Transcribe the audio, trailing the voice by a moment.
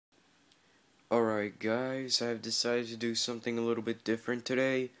Alright guys, I've decided to do something a little bit different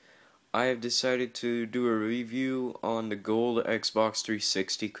today. I have decided to do a review on the gold Xbox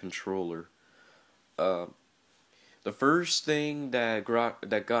 360 controller. Uh, the first thing that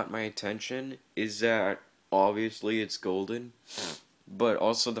got my attention is that obviously it's golden, but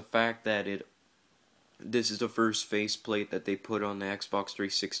also the fact that this is the first faceplate that they put on the Xbox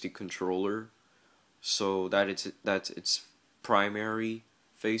 360 controller, so that's its primary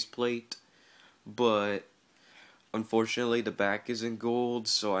faceplate. But unfortunately, the back isn't gold,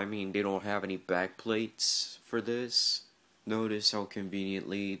 so I mean they don't have any back plates for this. Notice how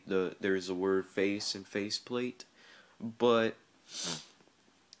conveniently there's a word face and faceplate. But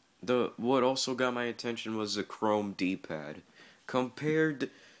the what also got my attention was the chrome D-pad. Compared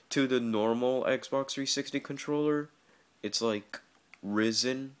to the normal Xbox 360 controller, it's like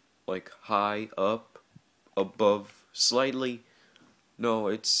risen, like high up, above, slightly. No,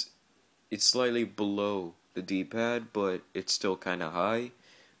 it's slightly below the D-pad, but it's still kind of high.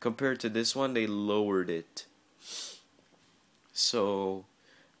 Compared to this one, they lowered it. So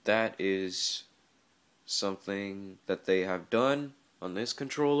that is something that they have done on this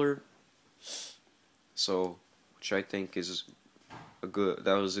controller. So, which I think is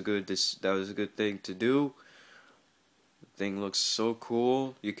that was a good thing to do. The thing looks so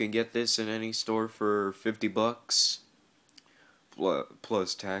cool. You can get this in any store for $50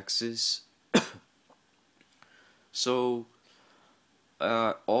 plus taxes. So,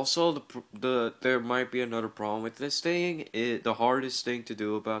 also there might be another problem with this thing. The hardest thing to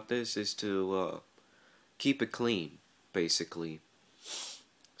do about this is to keep it clean, basically.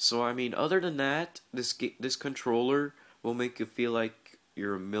 So I mean, other than that, this controller will make you feel like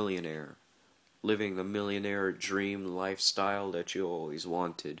you're a millionaire, living the millionaire dream lifestyle that you always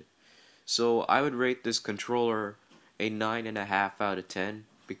wanted. So I would rate this controller a 9.5 out of 10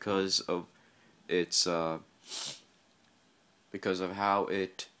 because of its because of how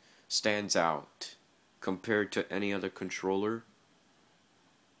it stands out compared to any other controller.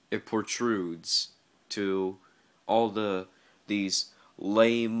 It protrudes to all these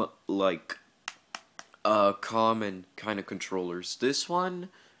lame like common kind of controllers. This one,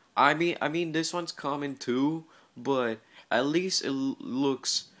 I mean this one's common too, but at least it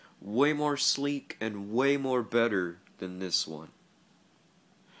looks way more sleek and way more better than this one.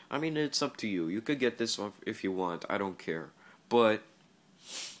 I mean, it's up to you. You could get this one if you want. I don't care. But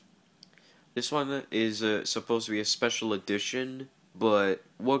this one is supposed to be a special edition. But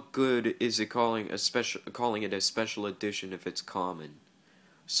what good is it calling it a special edition if it's common?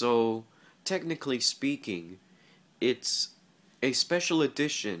 So technically speaking, it's a special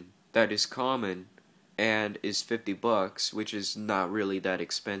edition that is common and is $50, which is not really that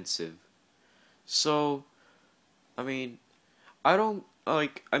expensive. So, I mean, I don't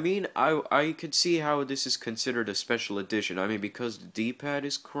like. I mean, I could see how this is considered a special edition. I mean, because the D-pad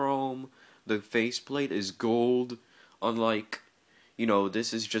is chrome, the faceplate is gold. Unlike,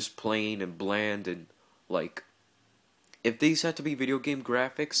 this is just plain and bland and like. If these had to be video game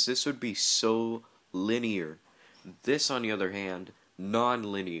graphics, this would be so linear. This, on the other hand,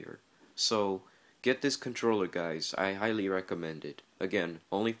 non-linear. So get this controller, guys. I highly recommend it. Again,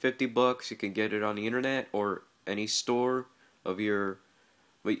 only $50. You can get it on the internet or any store of your.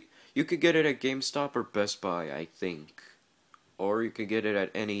 Wait, you could get it at GameStop or Best Buy, I think, or you could get it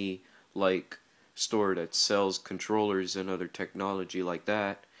at any like store that sells controllers and other technology like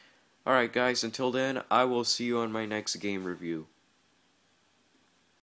that. Alright, guys. Until then, I will see you on my next game review.